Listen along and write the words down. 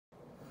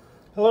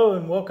Hello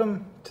and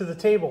welcome to the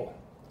table.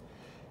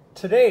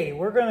 Today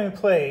we're going to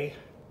play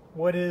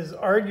what is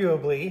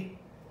arguably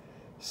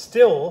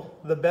still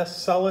the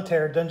best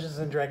solitaire Dungeons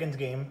 & Dragons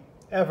game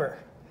ever.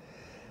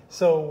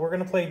 So we're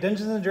going to play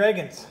Dungeons &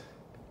 Dragons.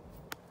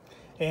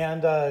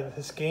 And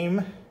this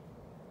game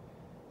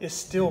is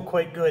still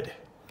quite good.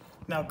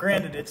 Now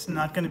granted, it's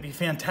not going to be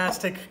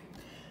fantastic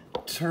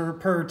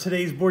per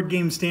today's board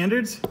game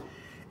standards.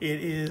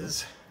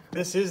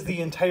 This is the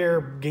entire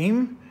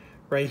game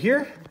right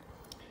here.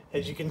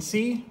 As you can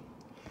see,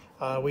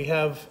 we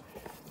have,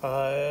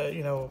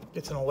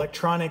 it's an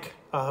electronic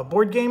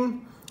board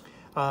game.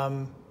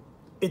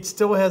 It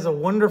still has a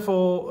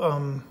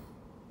wonderful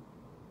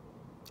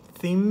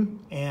theme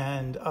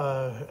and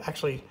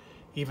actually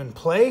even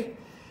play.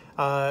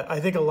 I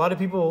think a lot of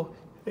people,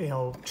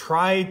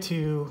 try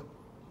to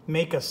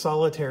make a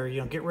solitaire,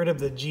 get rid of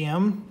the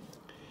GM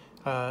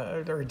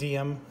or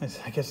DM,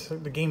 I guess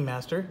the game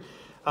master,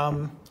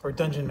 or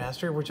dungeon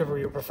master, whichever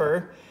you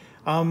prefer.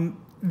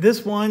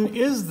 This one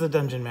is the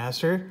Dungeon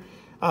Master.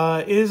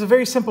 It is a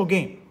very simple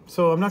game,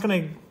 so I'm not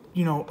going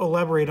to,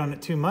 elaborate on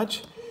it too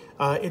much.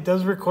 It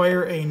does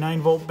require a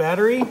 9-volt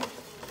battery.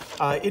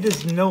 It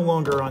is no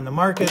longer on the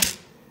market.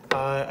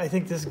 I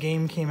think this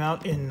game came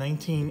out in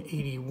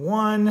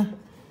 1981.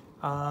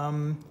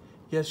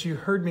 Yes, you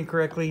heard me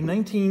correctly,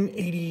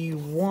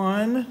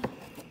 1981.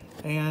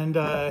 And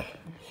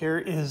here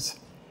is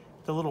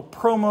the little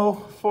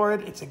promo for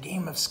it. It's a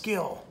game of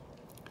skill.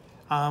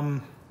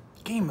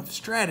 Game of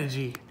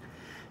strategy.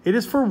 It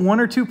is for 1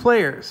 or 2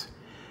 players,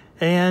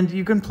 and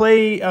you can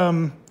play.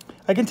 I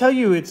can tell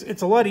you,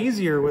 it's a lot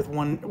easier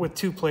with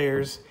 2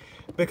 players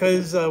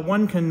because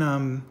one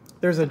can.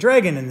 There's a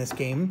dragon in this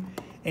game,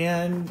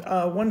 and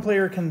one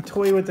player can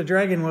toy with the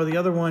dragon while the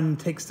other one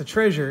takes the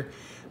treasure.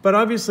 But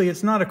obviously,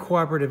 it's not a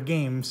cooperative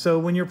game. So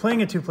when you're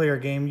playing a 2-player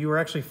game, you are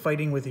actually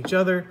fighting with each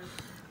other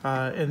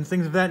and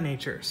things of that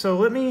nature. So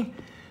let me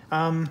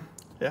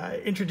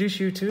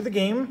introduce you to the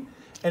game.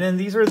 And then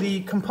these are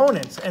the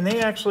components, and they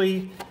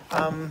actually,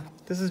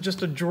 this is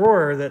just a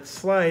drawer that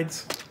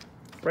slides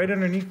right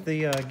underneath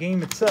the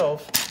game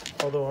itself,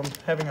 although I'm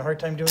having a hard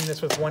time doing this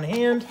with one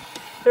hand.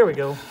 There we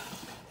go.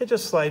 It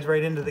just slides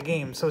right into the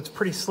game, so it's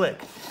pretty slick.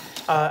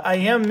 I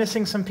am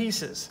missing some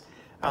pieces.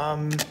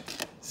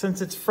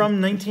 Since it's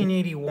from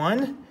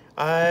 1981,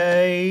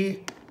 I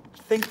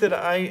think that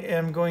I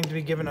am going to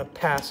be given a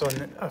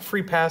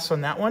free pass on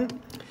that one.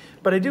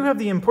 But I do have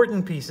the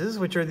important pieces,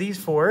 which are these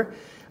 4.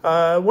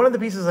 One of the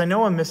pieces I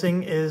know I'm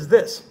missing is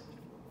this.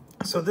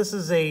 So this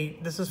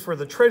is for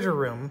the treasure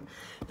room.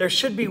 There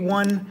should be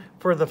one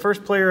for the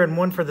first player and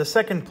one for the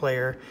second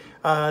player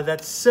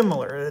that's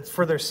similar. That's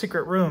for their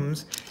secret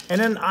rooms.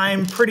 And then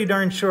I'm pretty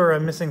darn sure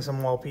I'm missing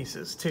some wall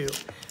pieces too.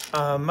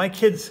 My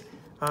kids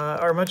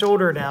are much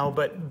older now,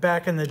 but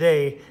back in the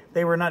day,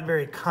 they were not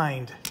very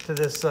kind to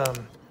this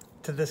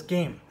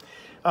game.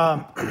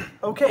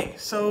 Okay,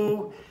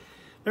 so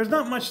there's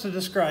not much to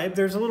describe.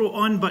 There's a little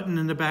on button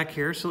in the back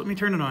here, so let me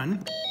turn it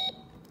on.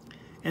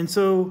 And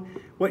so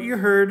what you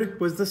heard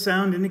was the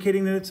sound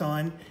indicating that it's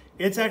on.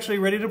 It's actually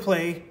ready to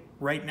play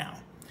right now.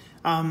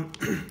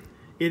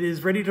 It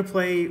is ready to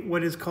play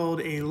what is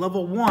called a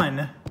level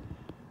 1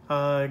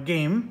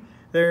 game.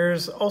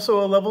 There's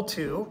also a level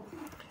 2.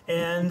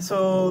 And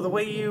so the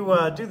way you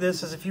do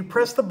this is if you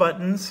press the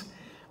buttons,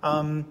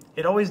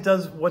 it always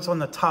does what's on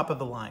the top of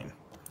the line.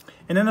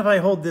 And then if I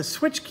hold this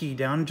switch key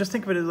down, just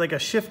think of it as like a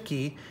shift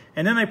key,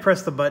 and then I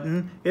press the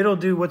button, it'll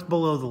do what's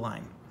below the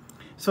line.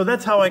 So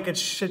that's how I could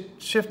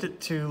shift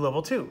it to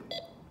level 2,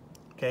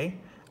 okay?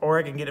 Or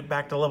I can get it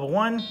back to level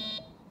 1,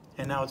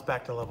 and now it's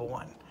back to level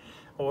 1.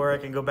 Or I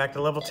can go back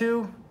to level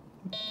 2,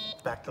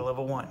 back to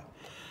level 1.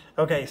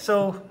 Okay,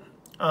 so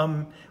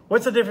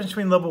what's the difference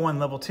between level 1 and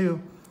level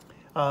 2?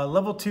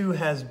 Level 2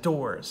 has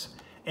doors,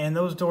 and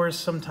those doors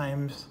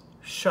sometimes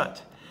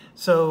shut.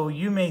 So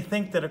you may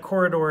think that a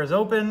corridor is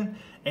open,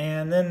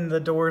 and then the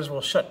doors will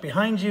shut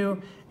behind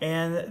you,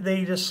 and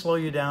they just slow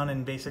you down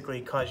and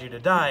basically cause you to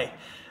die.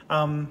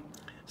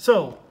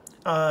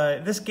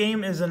 This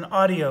game is an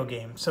audio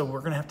game, so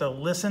we're going to have to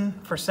listen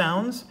for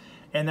sounds,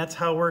 and that's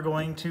how we're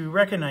going to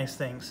recognize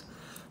things.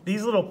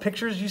 These little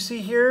pictures you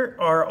see here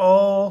are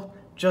all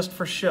just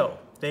for show.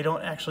 They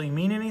don't actually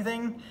mean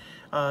anything,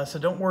 so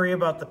don't worry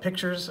about the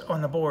pictures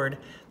on the board.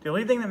 The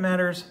only thing that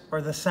matters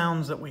are the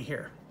sounds that we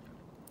hear.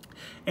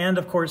 And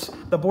of course,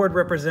 the board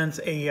represents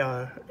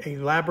a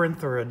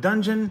labyrinth or a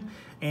dungeon,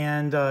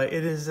 and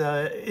it is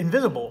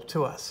invisible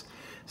to us.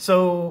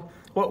 So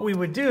what we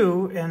would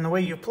do, and the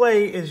way you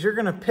play, is you're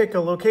going to pick a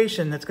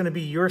location that's going to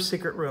be your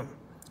secret room.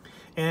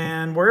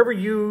 And wherever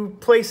you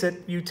place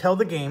it, you tell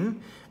the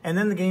game, and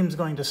then the game's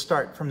going to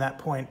start from that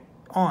point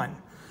on.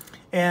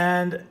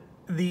 And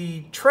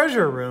the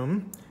treasure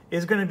room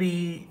is going to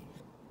be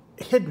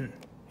hidden.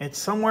 It's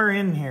somewhere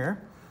in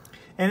here.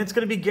 And it's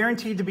going to be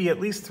guaranteed to be at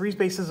least 3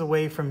 spaces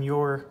away from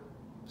your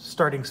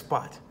starting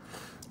spot.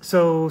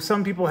 So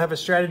some people have a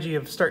strategy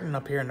of starting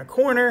up here in the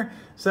corner,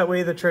 so that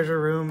way the treasure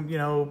room,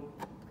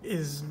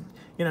 is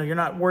you know, you're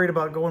not worried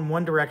about going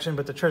one direction,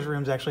 but the treasure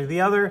room's actually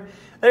the other.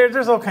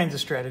 There's all kinds of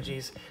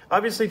strategies.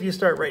 Obviously, if you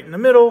start right in the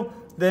middle,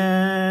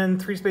 then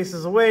 3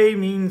 spaces away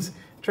means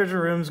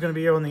treasure room's going to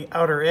be on the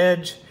outer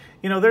edge.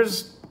 You know,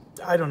 there's,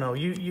 I don't know,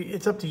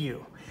 it's up to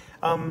you.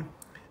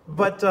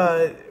 But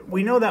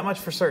we know that much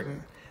for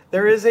certain.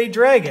 There is a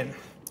dragon,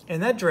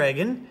 and that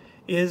dragon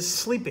is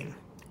sleeping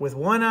with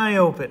one eye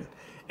open.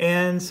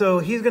 And so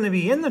he's going to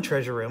be in the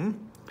treasure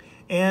room.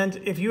 And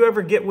if you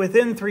ever get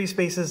within 3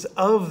 spaces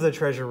of the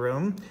treasure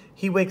room,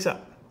 he wakes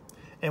up.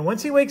 And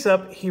once he wakes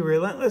up, he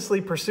relentlessly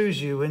pursues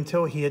you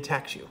until he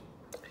attacks you.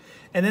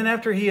 And then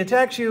after he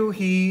attacks you,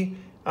 he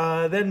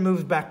then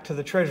moves back to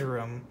the treasure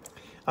room.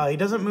 He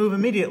doesn't move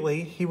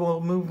immediately. He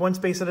will move 1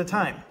 space at a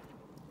time.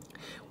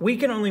 We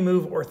can only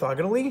move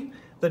orthogonally.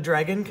 The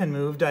dragon can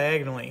move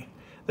diagonally.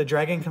 The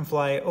dragon can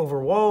fly over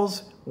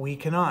walls. We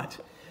cannot.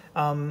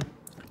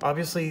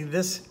 Obviously,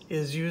 this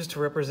is used to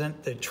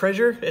represent the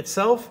treasure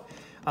itself.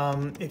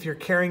 If you're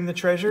carrying the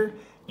treasure,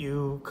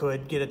 you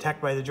could get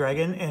attacked by the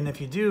dragon. And if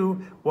you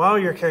do, while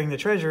you're carrying the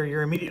treasure,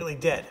 you're immediately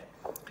dead.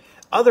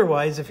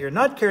 Otherwise, if you're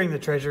not carrying the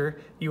treasure,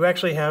 you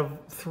actually have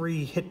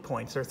 3 hit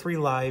points, or 3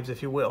 lives,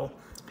 if you will.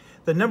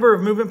 The number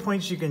of movement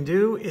points you can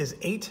do is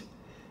 8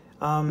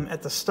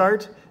 at the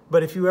start.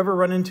 But if you ever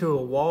run into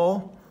a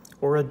wall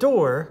or a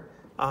door,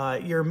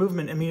 your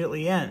movement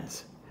immediately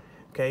ends.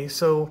 Okay,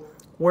 so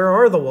where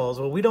are the walls?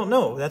 Well, we don't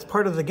know. That's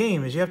part of the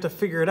game, is you have to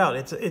figure it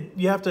out.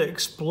 You have to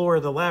explore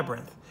the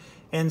labyrinth.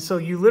 And so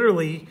you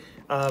literally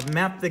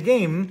map the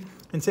game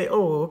and say,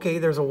 oh, okay,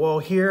 there's a wall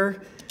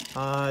here.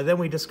 Then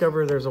we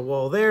discover there's a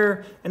wall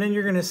there. And then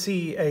you're going to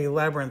see a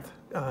labyrinth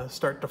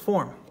start to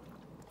form.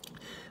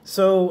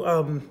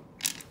 So,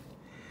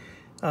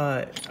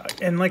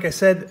 and like I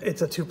said,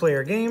 it's a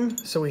 2-player game.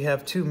 So we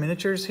have 2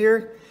 miniatures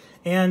here.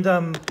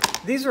 And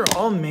these are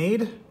all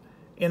made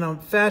in a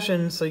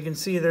fashion, so you can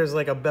see there's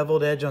like a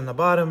beveled edge on the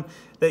bottom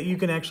that you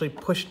can actually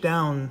push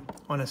down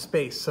on a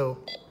space. So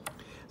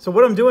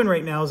what I'm doing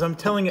right now is I'm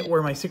telling it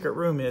where my secret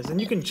room is, and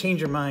you can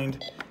change your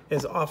mind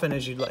as often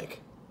as you'd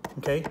like,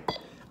 okay?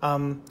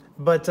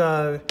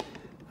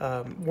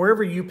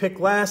 Wherever you pick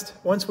last,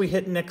 once we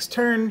hit next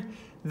turn,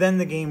 then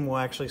the game will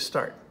actually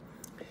start.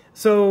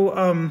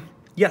 So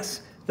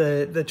yes,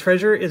 the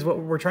treasure is what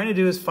we're trying to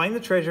do, is find the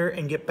treasure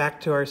and get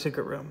back to our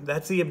secret room.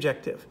 That's the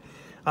objective.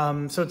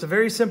 So it's a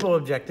very simple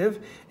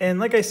objective. And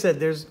like I said,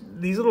 there's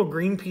these little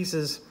green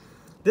pieces.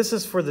 This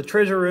is for the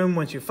treasure room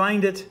once you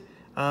find it.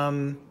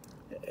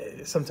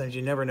 Sometimes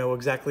you never know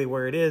exactly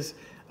where it is.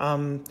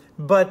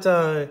 But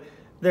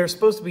there's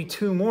supposed to be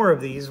 2 more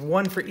of these,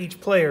 1 for each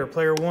player,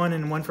 player 1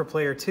 and 1 for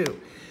player 2.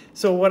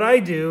 So what I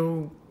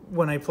do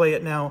when I play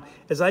it now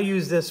is I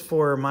use this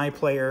for my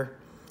player.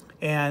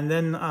 And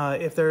then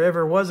if there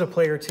ever was a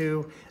player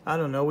 2, I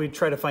don't know, we'd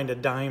try to find a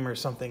dime or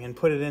something and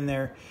put it in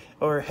there.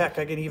 Or heck,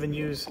 I can even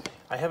use,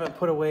 I haven't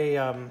put away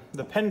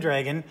the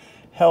Pendragon.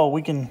 Hell,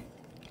 we can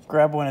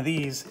grab one of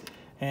these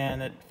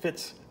and it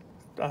fits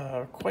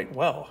quite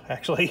well,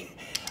 actually.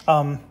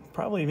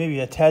 Probably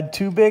maybe a tad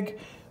too big,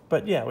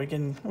 but yeah, we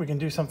can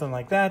do something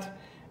like that.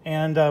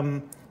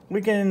 And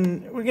we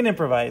can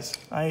improvise.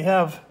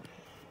 I'm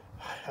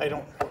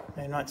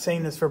not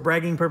saying this for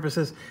bragging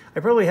purposes. I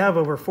probably have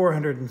over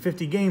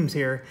 450 games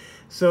here,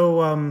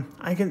 so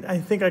I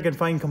think I can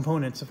find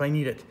components if I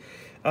need it.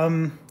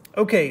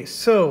 Okay,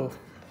 so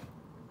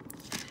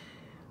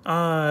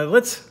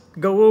let's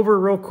go over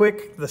real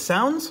quick the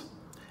sounds,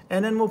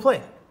 and then we'll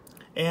play.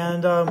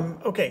 And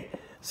okay,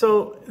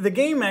 so the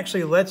game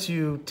actually lets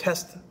you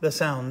test the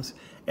sounds,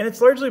 and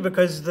it's largely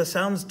because the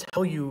sounds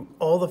tell you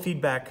all the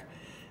feedback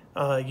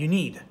you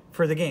need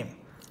for the game.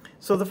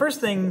 So the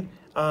first thing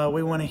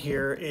we want to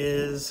hear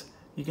is,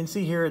 you can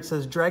see here it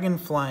says dragon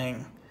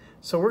flying.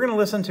 So we're going to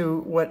listen to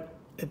what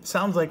it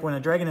sounds like when a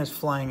dragon is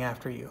flying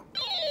after you.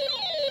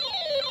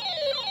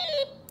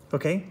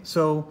 Okay,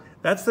 so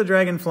that's the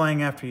dragon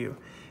flying after you.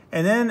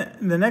 And then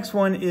the next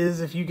one is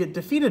if you get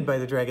defeated by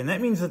the dragon. That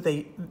means that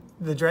the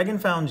dragon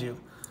found you.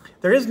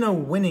 There is no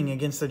winning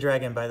against the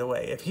dragon, by the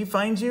way. If he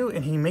finds you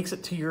and he makes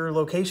it to your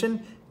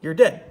location, you're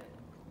dead.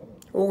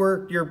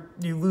 Or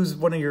you lose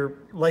one of your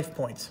life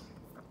points.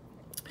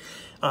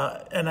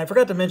 And I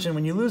forgot to mention,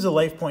 when you lose a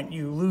life point,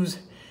 you lose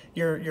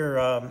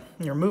your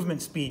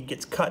movement speed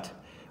gets cut,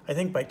 I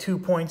think, by 2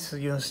 points.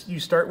 You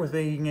start with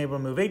being able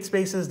to move 8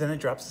 spaces, then it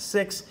drops to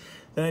 6,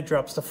 then it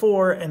drops to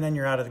 4, and then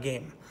you're out of the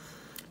game.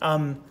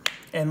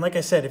 And like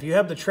I said, if you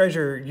have the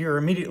treasure, you're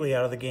immediately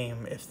out of the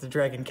game if the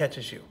dragon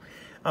catches you.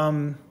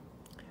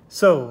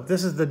 So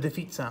this is the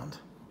defeat sound.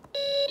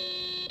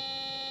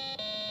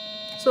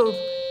 So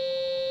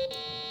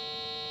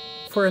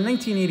for a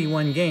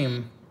 1981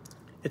 game,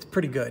 it's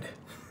pretty good.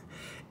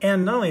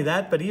 And not only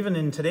that, but even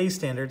in today's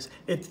standards,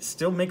 it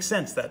still makes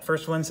sense. That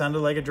first one sounded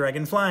like a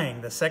dragon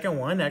flying. The second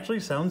one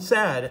actually sounds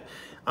sad.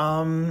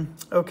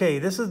 Okay,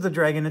 this is the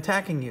dragon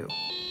attacking you.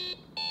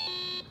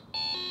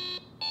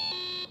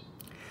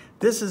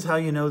 This is how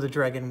you know the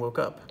dragon woke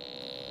up.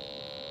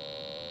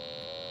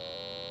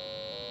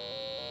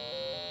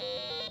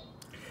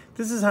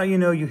 This is how you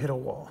know you hit a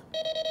wall.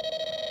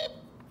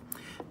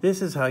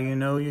 This is how you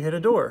know you hit a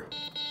door.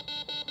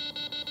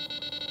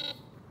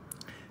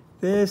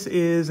 This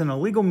is an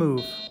illegal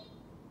move.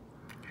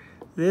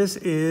 This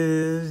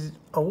is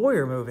a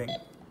warrior moving.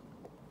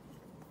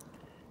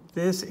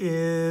 This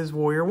is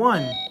warrior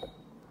 1.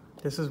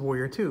 This is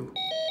warrior 2.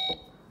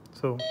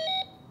 So,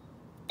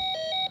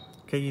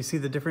 okay, you see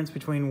the difference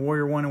between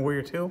warrior 1 and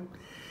warrior 2?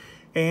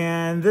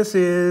 And this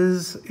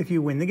is if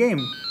you win the game.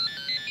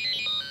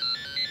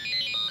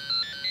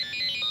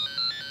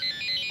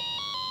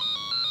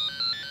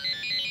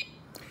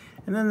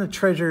 And then the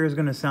treasure is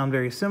going to sound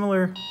very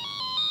similar.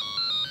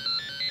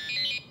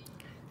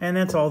 And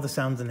that's all the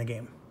sounds in the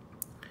game.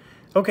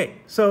 Okay,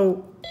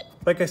 so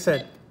like I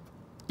said,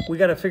 we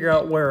got to figure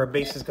out where our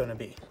base is going to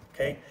be,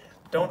 okay?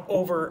 Don't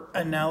over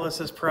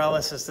analysis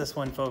paralysis this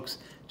one, folks.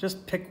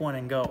 Just pick one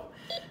and go.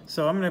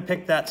 So I'm going to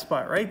pick that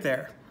spot right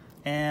there.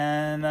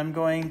 And I'm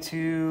going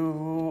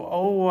to,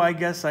 oh, I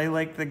guess I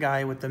like the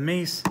guy with the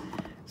mace.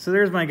 So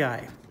there's my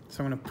guy.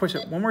 So I'm going to push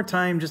it one more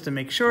time just to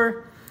make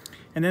sure.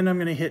 And then I'm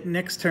going to hit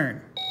next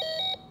turn.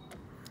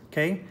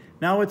 Okay,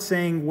 now it's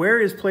saying, where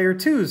is player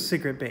 2's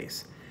secret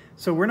base?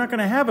 So we're not going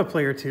to have a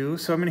player 2,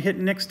 so I'm going to hit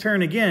next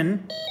turn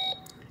again,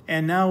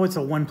 and now it's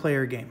a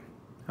one-player game.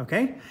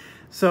 Okay,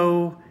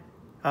 so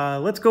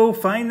let's go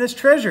find this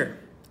treasure.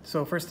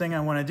 So first thing I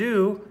want to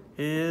do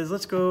is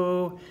let's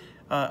go,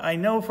 I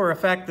know for a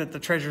fact that the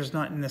treasure is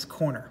not in this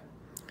corner.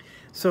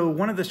 So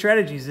one of the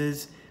strategies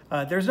is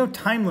there's no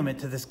time limit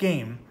to this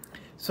game,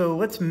 so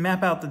let's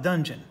map out the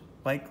dungeon.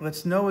 Like,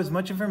 let's know as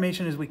much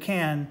information as we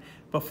can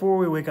before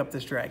we wake up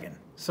this dragon.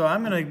 So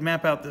I'm going to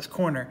map out this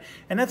corner,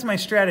 and that's my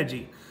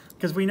strategy.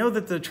 Because we know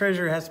that the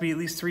treasure has to be at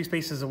least 3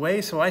 spaces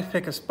away, so I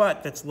pick a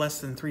spot that's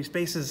less than 3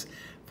 spaces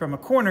from a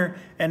corner,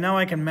 and now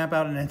I can map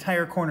out an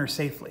entire corner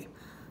safely.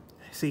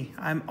 See,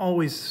 I'm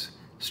always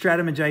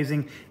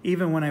strategizing,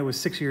 even when I was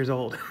 6 years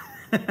old.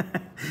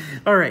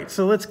 All right,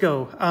 so let's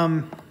go.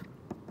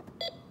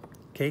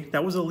 Okay,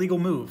 that was a legal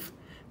move.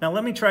 Now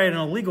let me try an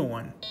illegal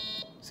one.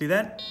 See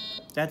that?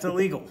 That's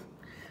illegal.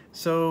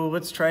 So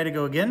let's try to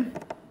go again.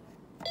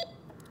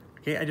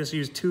 Okay, I just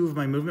used 2 of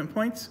my movement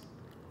points.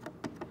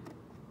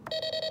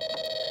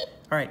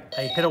 All right,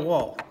 I hit a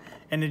wall.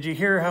 And did you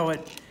hear how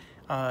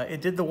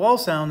it did the wall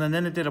sound and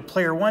then it did a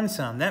player 1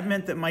 sound? That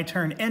meant that my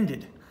turn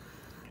ended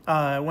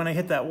when I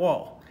hit that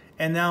wall.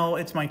 And now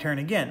it's my turn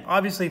again.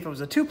 Obviously, if it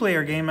was a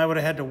 2-player game, I would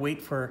have had to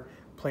wait for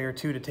player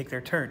 2 to take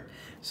their turn.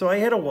 So I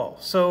hit a wall.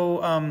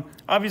 So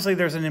obviously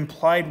there's an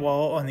implied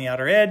wall on the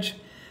outer edge.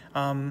 So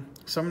I'm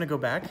gonna go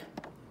back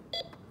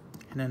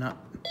and then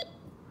up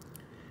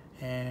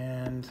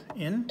and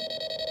in,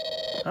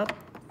 up.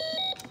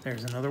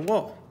 There's another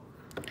wall.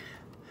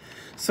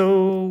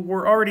 So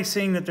we're already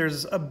seeing that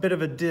there's a bit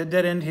of a dead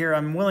end here.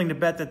 I'm willing to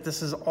bet that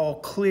this is all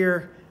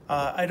clear.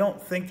 I don't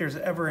think there's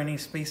ever any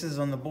spaces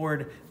on the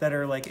board that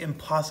are like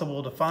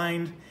impossible to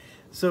find.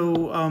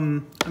 So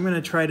I'm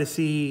gonna try to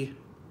see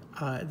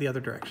the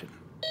other direction.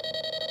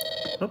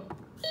 Oh,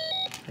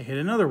 I hit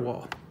another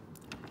wall.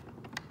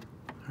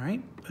 All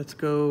right, let's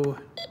go.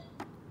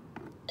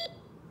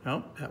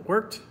 Oh, that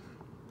worked.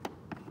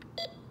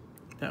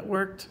 That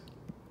worked.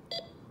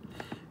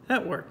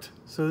 That worked.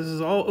 So this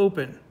is all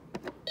open.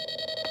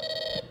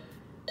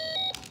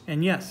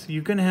 And yes,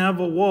 you can have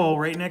a wall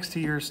right next to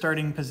your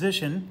starting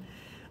position.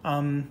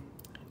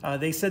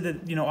 They said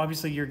that, you know,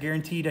 obviously you're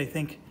guaranteed, I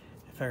think,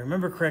 if I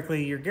remember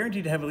correctly, you're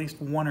guaranteed to have at least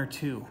 1 or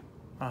 2.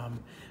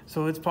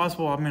 So it's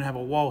possible I'm gonna have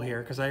a wall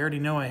here because I already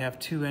know I have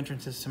 2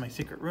 entrances to my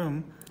secret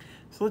room.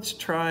 So let's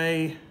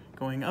try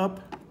going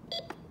up.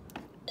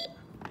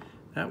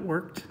 That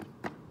worked.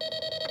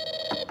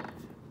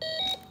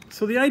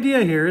 So the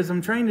idea here is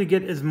I'm trying to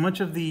get as much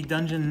of the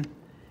dungeon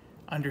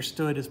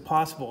understood as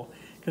possible.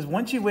 Because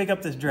once you wake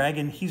up this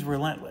dragon, he's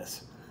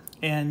relentless.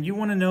 And you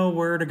want to know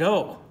where to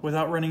go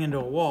without running into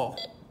a wall.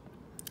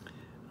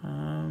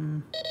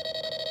 All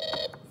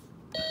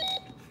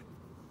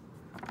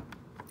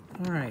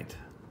right.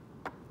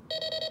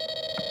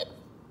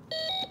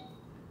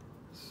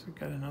 So we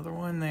got another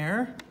one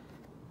there.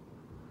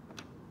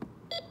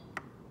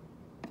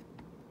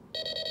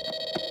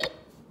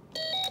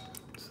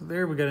 So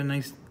there we got a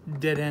nice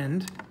dead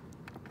end.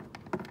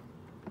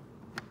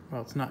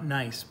 Well, it's not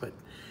nice, but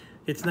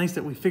it's nice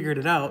that we figured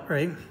it out,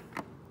 right?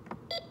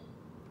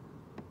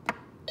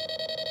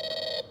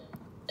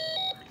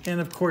 And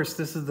of course,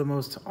 this is the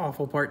most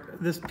awful part.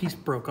 This piece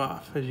broke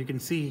off, as you can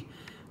see.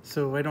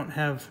 So I don't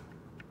have,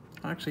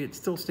 actually it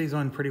still stays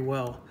on pretty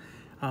well.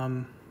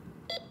 I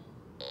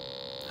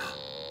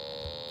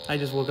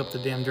just woke up the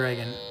damn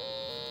dragon.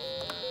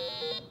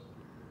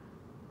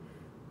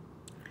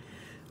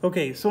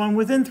 Okay, so I'm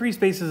within 3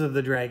 spaces of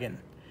the dragon.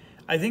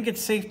 I think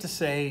it's safe to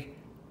say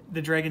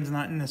the dragon's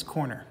not in this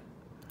corner.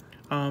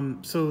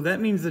 So that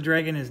means the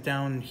dragon is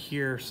down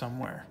here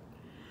somewhere.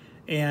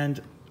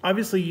 And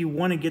obviously you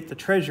want to get the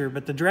treasure,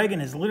 but the dragon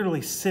is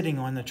literally sitting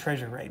on the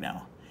treasure right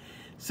now.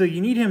 So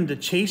you need him to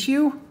chase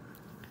you,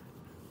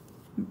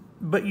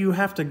 but you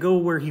have to go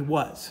where he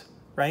was,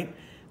 right?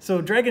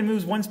 So dragon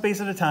moves 1 space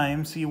at a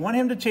time, so you want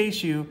him to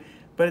chase you,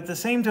 But at the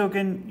same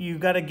token, you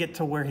got to get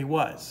to where he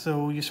was.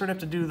 So you sort of have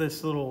to do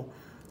this little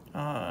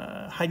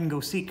hide and go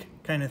seek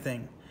kind of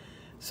thing.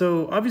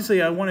 So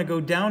obviously I want to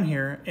go down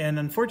here, and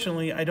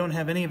unfortunately I don't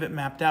have any of it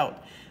mapped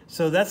out.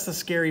 So that's the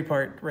scary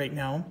part right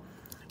now.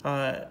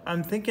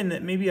 I'm thinking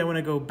that maybe I want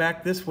to go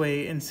back this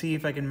way and see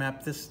if I can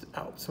map this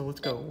out. So let's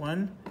go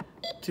 1,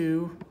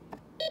 2,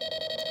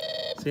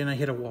 see, and I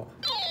hit a wall.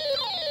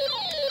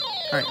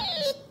 All right,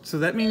 so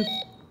that means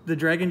the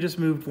dragon just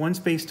moved 1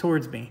 space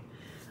towards me.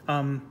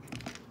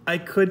 I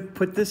could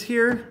put this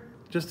here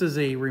just as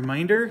a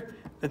reminder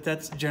that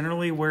that's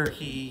generally where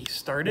he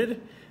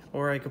started,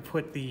 or I could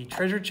put the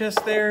treasure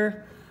chest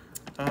there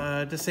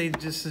to say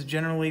this is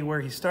generally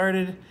where he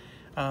started.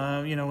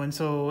 You know, and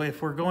so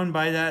if we're going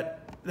by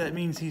that, that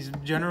means he's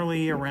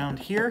generally around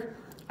here.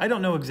 I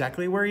don't know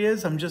exactly where he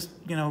is. I'm just,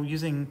 you know,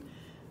 using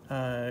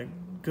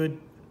good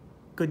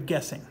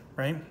guessing,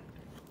 right?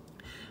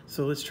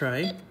 So let's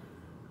try.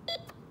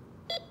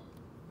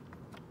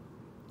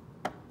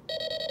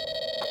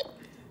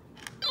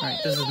 All right,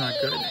 this is not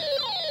good.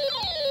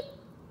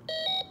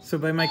 So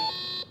by my,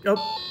 oh,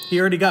 he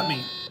already got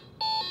me.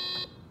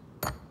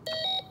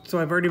 So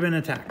I've already been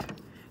attacked.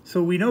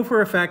 So we know for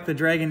a fact the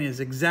dragon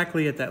is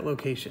exactly at that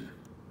location.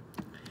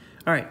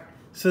 All right,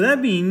 so that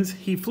means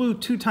he flew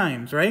 2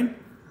 times, right?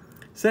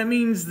 So that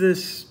means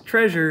this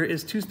treasure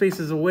is 2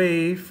 spaces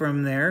away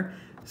from there.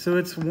 So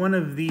it's one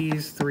of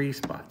these 3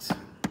 spots,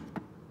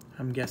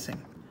 I'm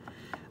guessing.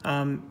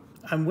 I'm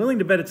willing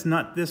to bet it's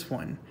not this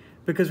one,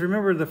 because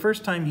remember the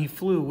first time he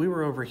flew, we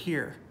were over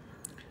here.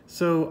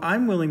 So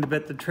I'm willing to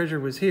bet the treasure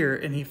was here,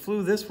 and he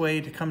flew this way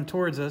to come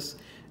towards us,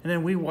 and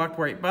then we walked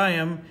right by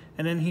him,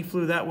 and then he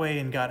flew that way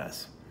and got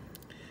us.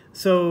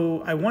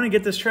 So I want to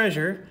get this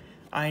treasure.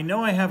 I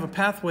know I have a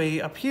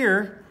pathway up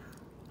here,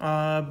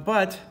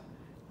 but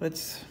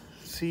let's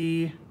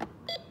see.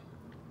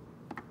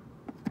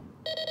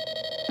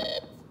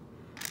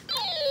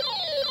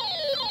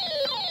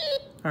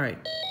 All right,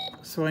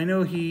 so I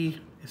know he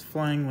is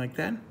flying like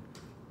that.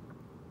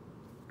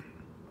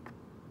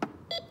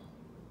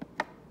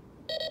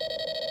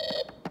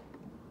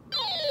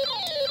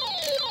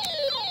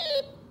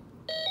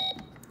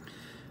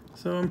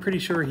 So I'm pretty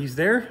sure he's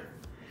there.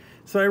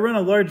 So I run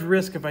a large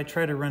risk if I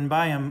try to run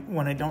by him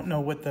when I don't know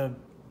what the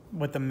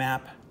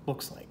map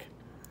looks like.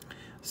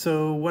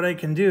 So what I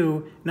can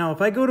do, now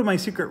if I go to my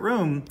secret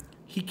room,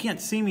 he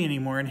can't see me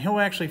anymore, and he'll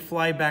actually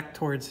fly back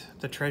towards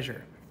the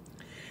treasure.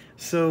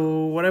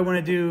 So what I want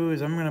to do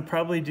is I'm going to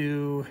probably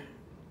do...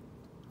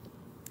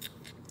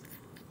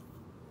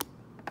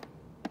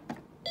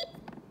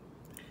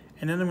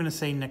 and then I'm going to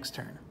say next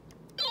turn.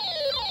 So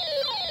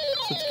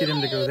let's get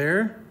him to go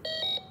there.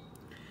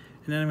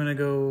 And then I'm going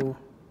to go...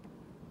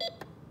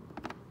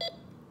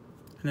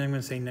 and then I'm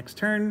going to say next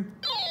turn.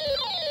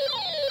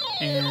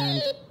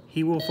 And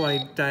he will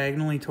fly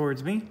diagonally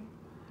towards me.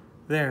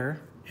 There.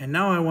 And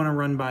now I want to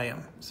run by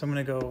him. So I'm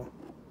going to go...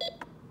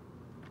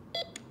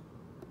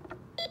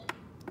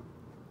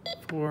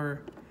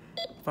 4,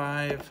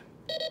 5...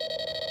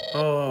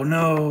 oh,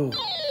 no!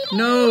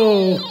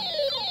 No!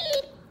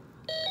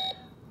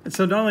 And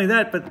so not only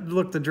that, but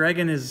look, the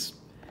dragon is...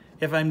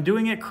 if I'm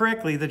doing it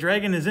correctly, the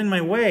dragon is in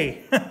my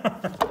way.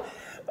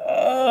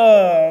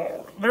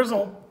 There's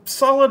a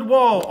solid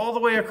wall all the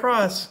way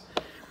across.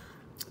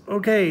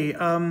 Okay,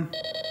 oh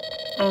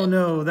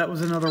no, that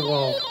was another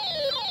wall.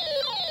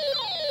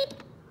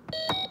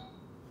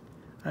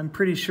 I'm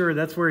pretty sure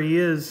that's where he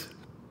is.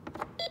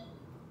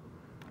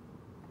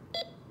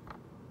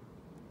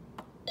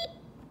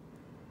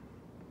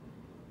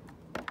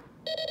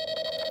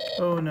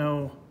 Oh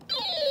no.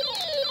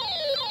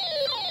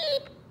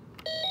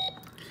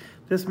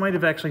 This might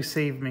have actually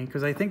saved me,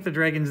 because I think the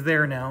dragon's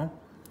there now.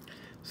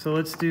 So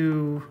let's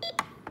do...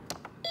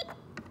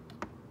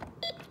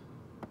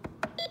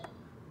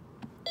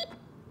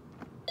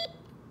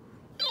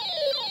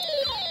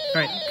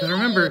 all right, because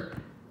remember,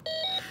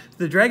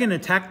 the dragon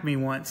attacked me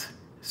once.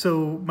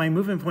 So my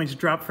movement points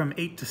dropped from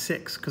 8 to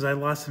 6, because I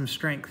lost some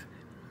strength.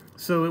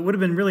 So it would have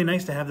been really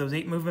nice to have those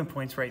 8 movement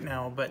points right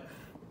now, but...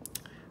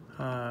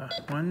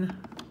 1,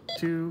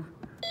 2,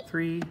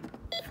 3,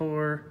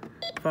 4,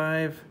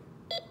 5...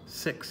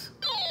 6.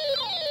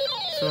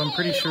 So I'm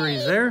pretty sure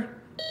he's there.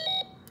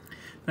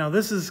 Now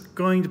this is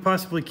going to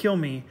possibly kill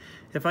me.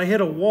 If I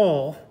hit a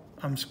wall,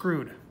 I'm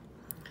screwed.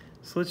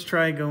 So let's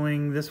try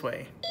going this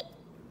way.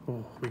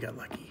 Oh, we got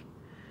lucky.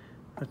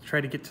 Let's try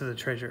to get to the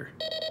treasure.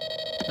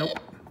 Nope.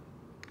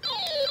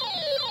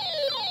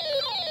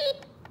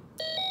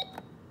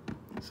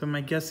 So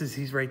my guess is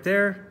he's right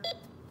there.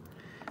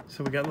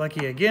 So we got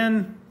lucky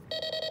again.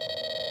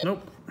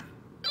 Nope.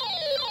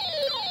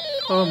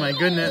 Oh my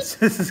goodness,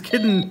 this is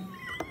getting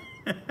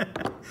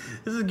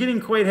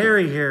quite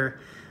hairy here.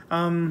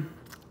 I'm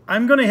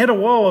gonna hit a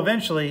wall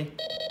eventually,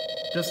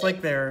 just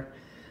like there.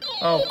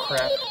 Oh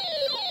crap.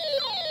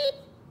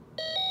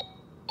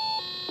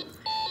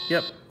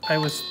 Yep, I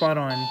was spot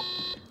on.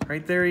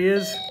 Right there he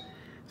is.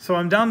 So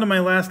I'm down to my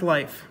last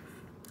life.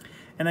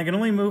 And I can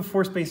only move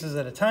 4 spaces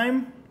at a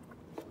time.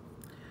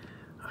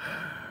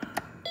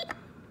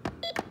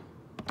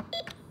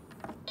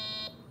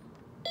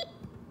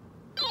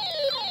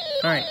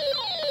 All right.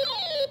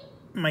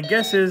 My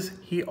guess is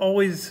he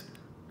always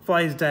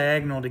flies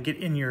diagonal to get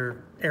in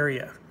your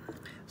area.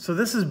 So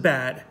this is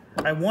bad.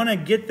 I want to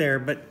get there,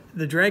 but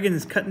the dragon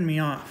is cutting me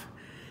off.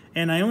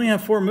 And I only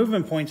have 4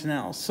 movement points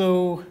now,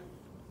 so...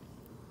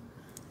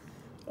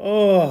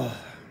 Oh...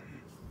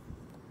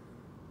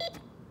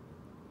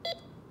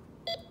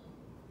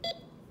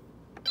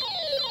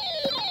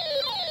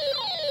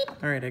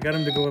 Alright, I got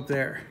him to go up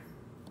there.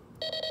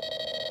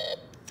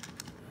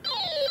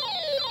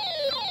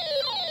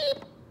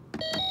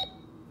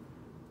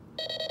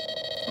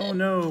 Oh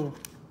no.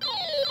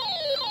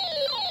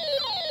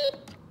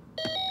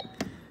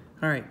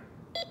 Alright.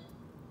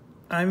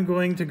 I'm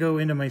going to go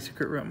into my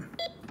secret room.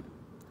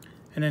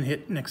 And then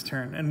hit next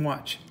turn and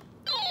watch.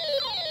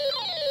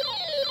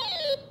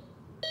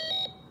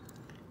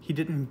 He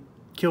didn't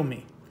kill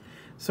me.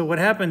 So what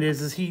happened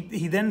is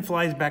he then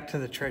flies back to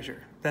the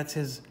treasure. That's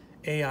his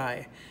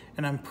AI.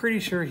 And I'm pretty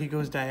sure he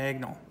goes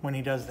diagonal when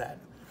he does that.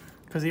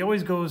 Because he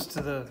always goes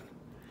to the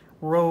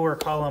row or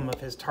column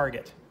of his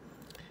target.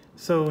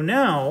 So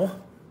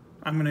now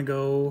I'm going to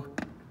go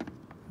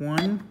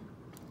 1,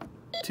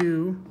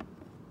 2,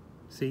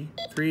 see,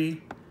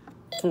 3,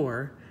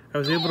 4. I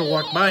was able to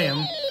walk by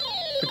him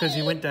because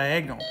he went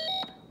diagonal.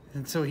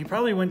 And so he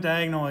probably went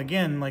diagonal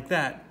again like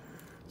that.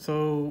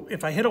 So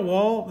if I hit a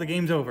wall, the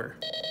game's over.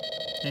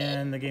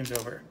 And the game's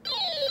over.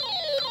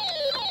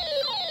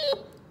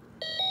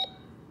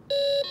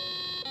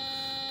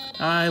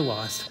 I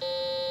lost.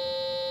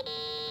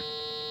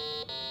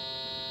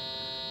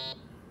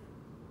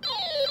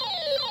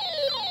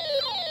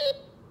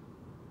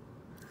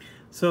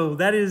 So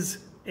that is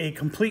a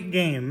complete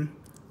game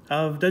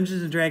of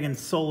Dungeons & Dragons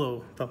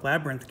Solo, the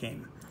Labyrinth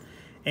game.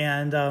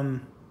 And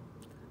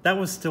that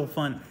was still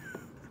fun.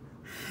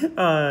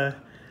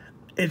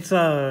 It's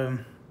a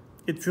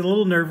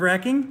little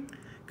nerve-wracking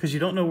because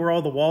you don't know where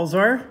all the walls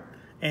are.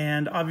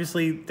 And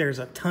obviously there's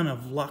a ton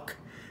of luck.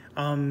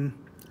 And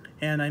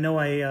I know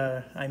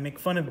I make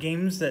fun of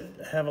games that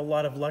have a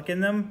lot of luck in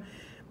them,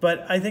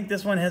 but I think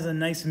this one has a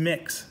nice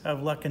mix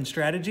of luck and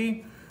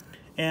strategy.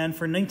 And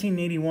for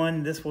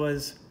 1981, this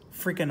was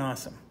freaking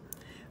awesome.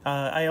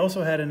 I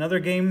also had another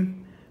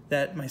game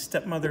that my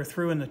stepmother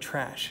threw in the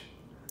trash.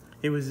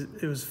 It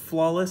was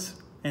flawless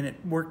and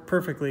it worked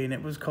perfectly, and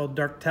it was called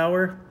Dark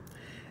Tower.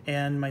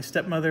 And my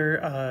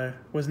stepmother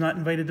was not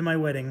invited to my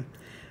wedding.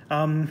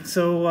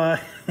 So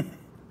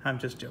I'm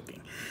just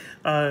joking.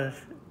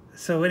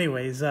 So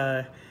anyways,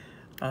 I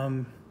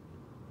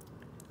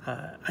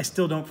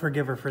still don't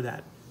forgive her for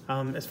that.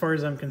 As far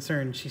as I'm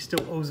concerned, she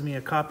still owes me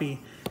a copy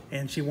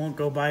and she won't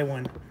go buy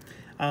one.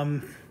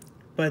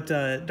 But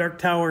Dark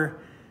Tower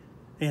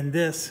and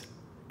this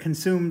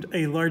consumed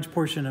a large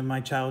portion of my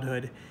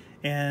childhood,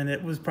 and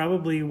it was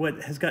probably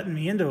what has gotten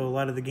me into a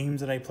lot of the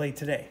games that I play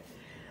today.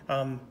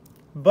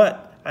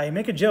 But I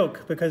make a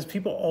joke because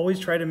people always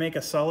try to make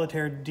a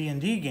solitaire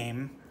D&D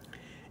game,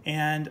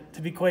 and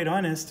to be quite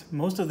honest,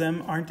 most of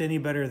them aren't any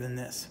better than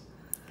this.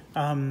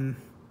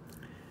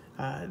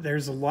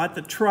 There's a lot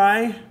that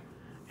try,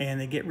 and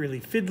they get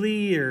really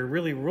fiddly or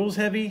really rules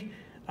heavy.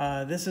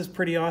 This is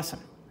pretty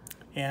awesome.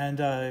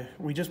 And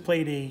we just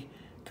played a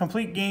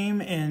complete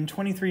game in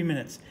 23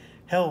 minutes.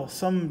 Hell,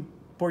 some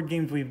board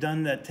games we've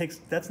done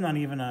that's not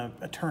even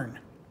a turn.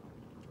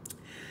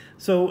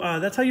 So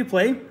that's how you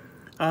play.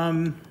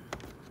 I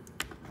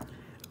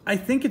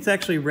think it's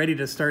actually ready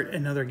to start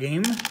another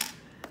game.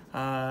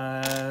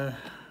 I'm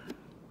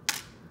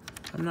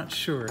not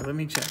sure. Let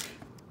me check.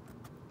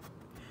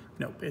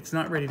 Nope, it's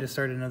not ready to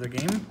start another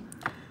game.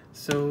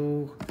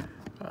 So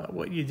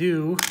what you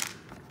do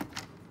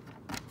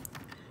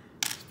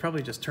is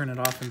probably just turn it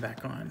off and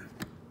back on.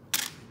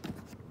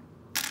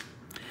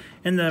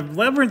 And the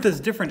labyrinth is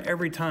different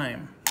every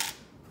time.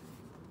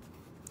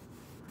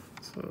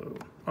 So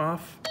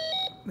off.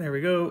 There we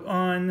go.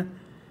 On.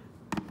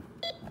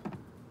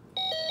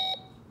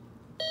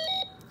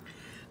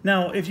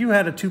 Now, if you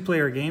had a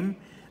 2-player game,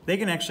 they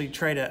can actually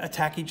try to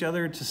attack each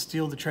other to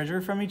steal the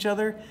treasure from each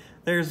other.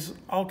 There's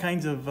all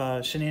kinds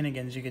of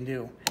shenanigans you can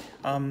do.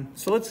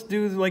 So let's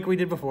do like we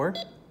did before.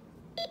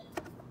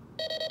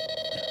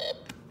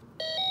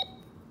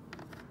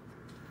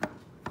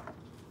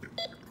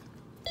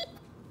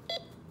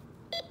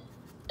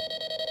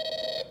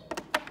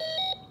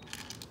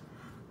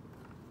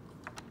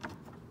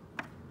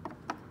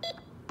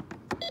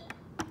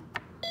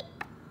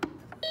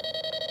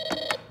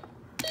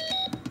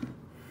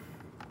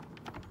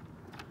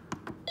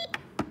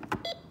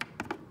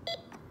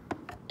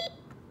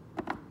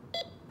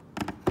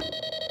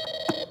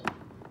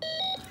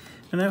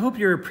 And I hope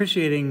you're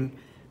appreciating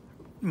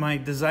my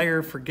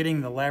desire for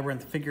getting the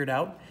labyrinth figured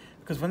out,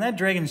 because when that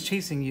dragon's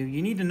chasing you,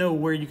 you need to know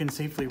where you can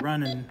safely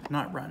run and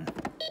not run.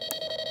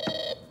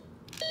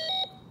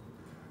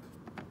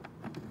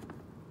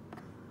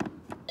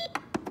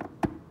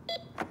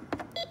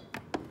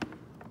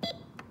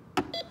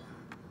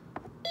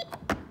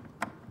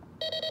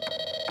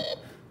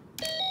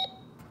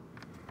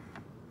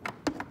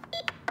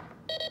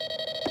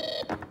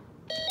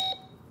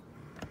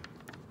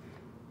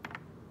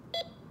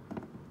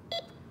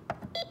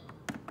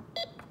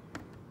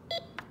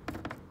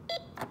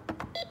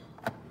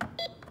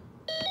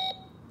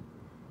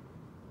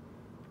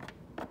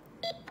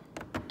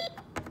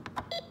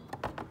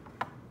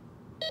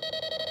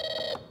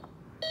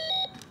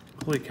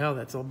 Holy cow,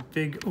 that's a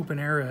big open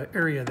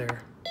area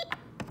there.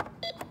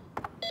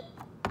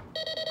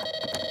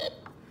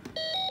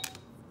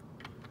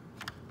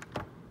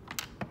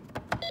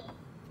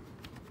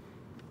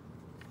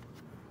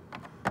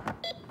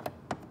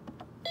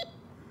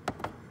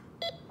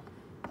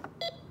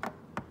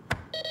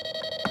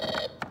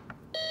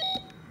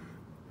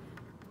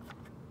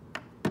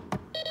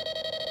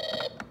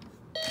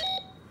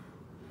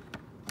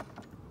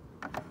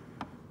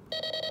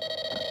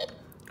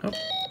 Oh,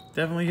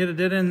 definitely hit a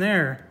dead end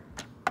there.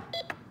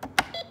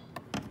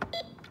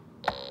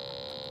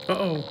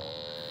 Uh-oh.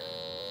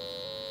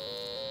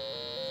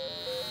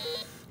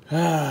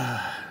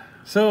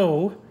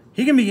 So,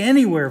 he can be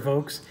anywhere,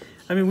 folks.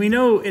 I mean, we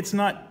know it's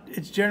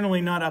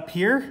generally not up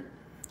here,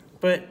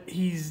 but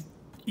he's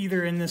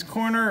either in this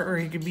corner or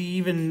he could be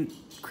even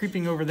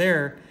creeping over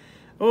there.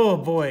 Oh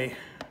boy.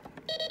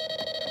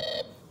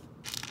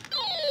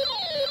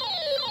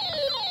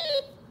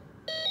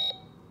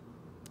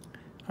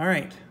 All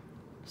right,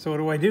 so what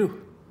do I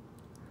do?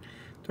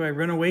 Do I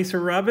run away, Sir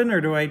Robin, or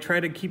do I try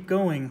to keep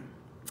going?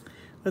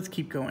 Let's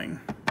keep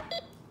going.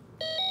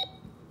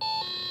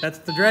 That's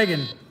the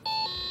dragon.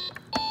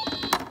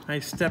 I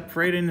stepped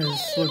right in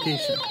his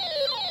location.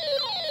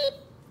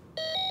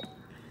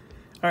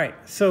 All right,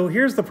 so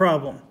here's the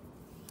problem.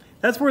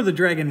 That's where the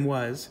dragon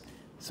was.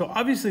 So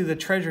obviously the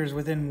treasure is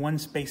within one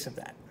space of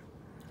that.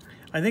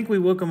 I think we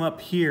woke him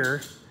up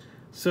here.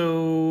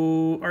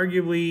 So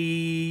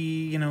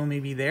arguably, you know,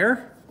 maybe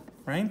there,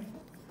 right?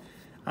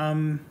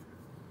 And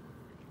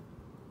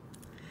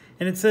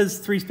it says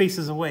 3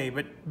 spaces away,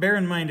 but bear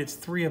in mind it's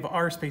 3 of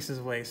our spaces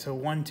away. So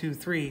 1, 2,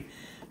 3.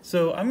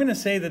 So I'm gonna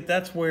say that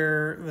that's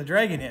where the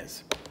dragon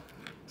is.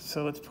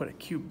 So let's put a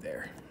cube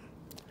there.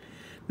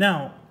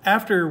 Now,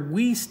 after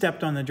we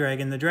stepped on the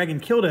dragon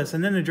killed us,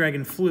 and then the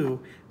dragon flew.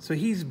 So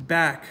he's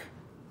back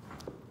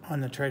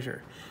on the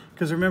treasure.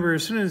 Because remember,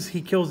 as soon as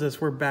he kills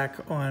us, we're back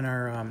on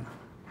our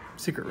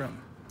secret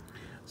room.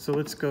 So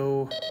let's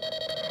go.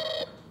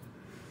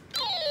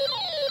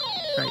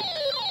 Right.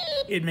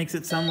 It makes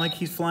it sound like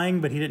he's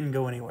flying, but he didn't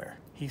go anywhere.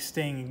 He's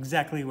staying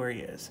exactly where he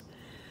is.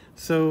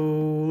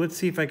 So let's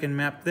see if I can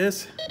map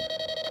this.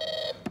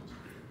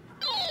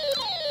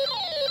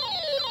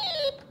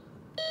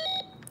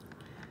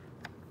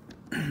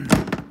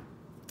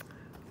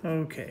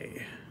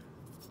 Okay,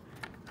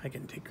 I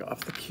can take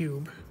off the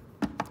cube.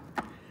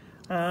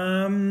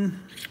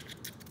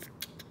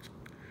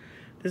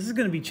 This is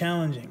going to be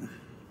challenging.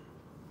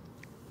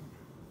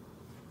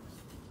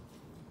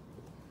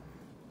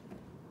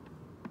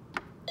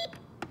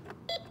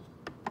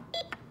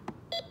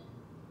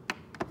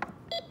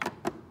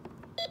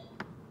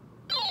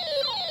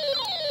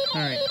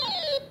 All right.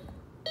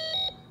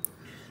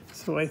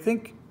 So I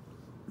think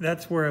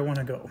that's where I want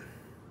to go.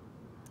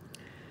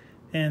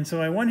 And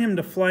so I want him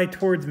to fly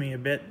towards me a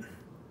bit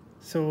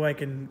so I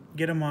can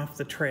get him off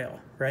the trail,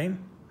 right?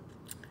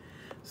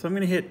 So I'm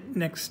going to hit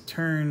next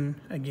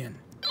turn again.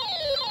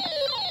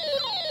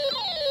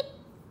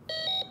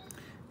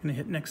 I'm going to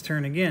hit next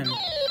turn again.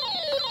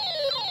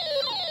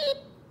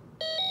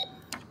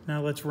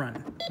 Now let's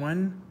run.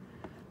 1,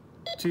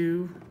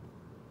 2,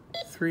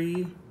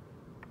 3,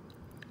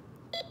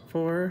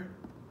 4,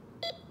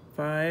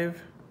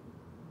 5,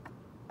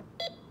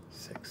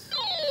 6.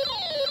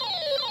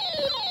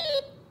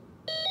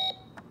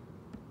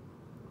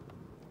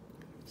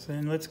 So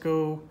then let's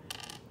go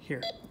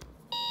here.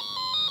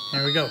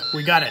 There we go.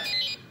 We got it.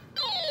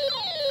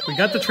 We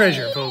got the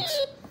treasure, folks.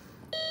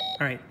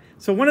 All right.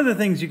 So one of the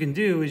things you can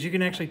do is you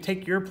can actually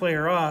take your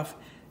player off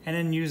and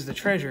then use the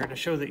treasure to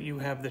show that you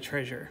have the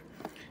treasure.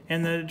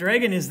 And the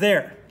dragon is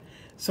there.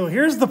 So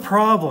here's the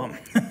problem.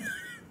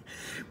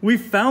 We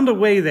found a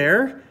way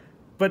there,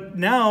 but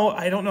now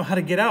I don't know how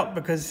to get out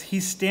because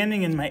he's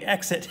standing in my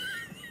exit.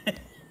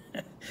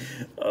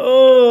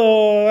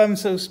 Oh, I'm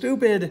so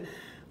stupid.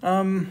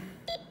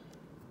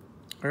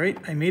 All right,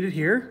 I made it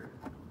here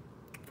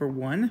for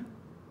 1.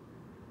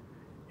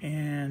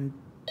 And,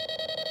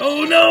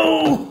 oh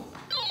no!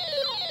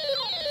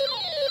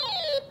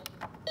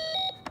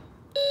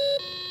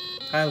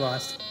 I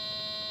lost.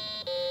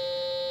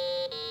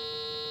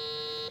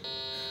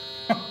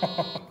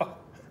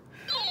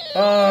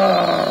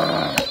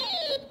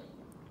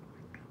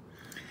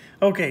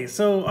 Okay,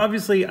 so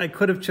obviously I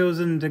could have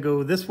chosen to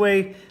go this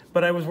way,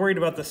 but I was worried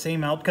about the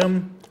same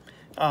outcome.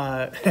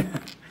 That's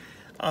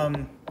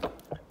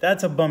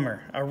a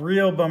bummer, a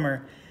real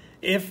bummer.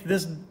 If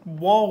this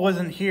wall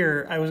wasn't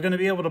here, I was going to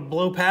be able to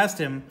blow past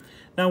him.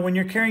 Now, when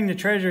you're carrying the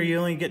treasure, you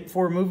only get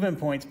 4 movement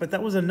points, but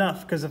that was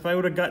enough, because if I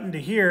would have gotten to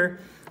here,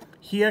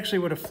 he actually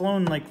would have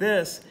flown like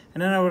this,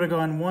 and then I would have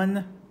gone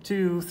 1,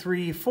 2,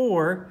 3,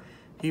 4.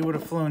 He would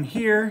have flown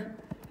here,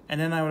 and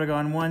then I would have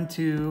gone 1,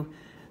 2,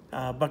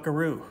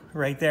 buckaroo,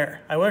 right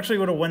there. I actually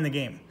would have won the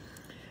game.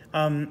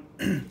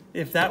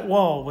 If that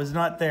wall was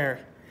not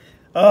there.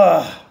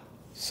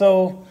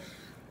 So,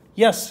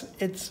 yes,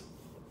 it's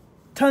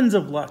tons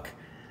of luck,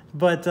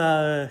 but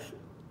how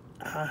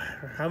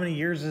many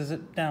years is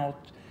it now?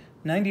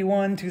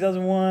 91,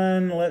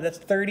 2001, that's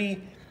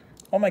 30.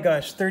 Oh my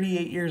gosh,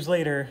 38 years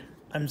later,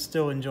 I'm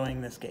still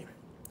enjoying this game.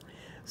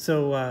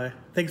 So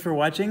thanks for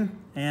watching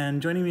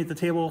and joining me at the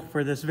table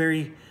for this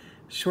very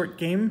short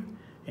game,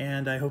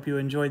 and I hope you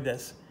enjoyed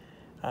this.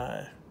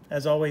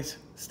 As always,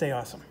 stay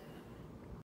awesome.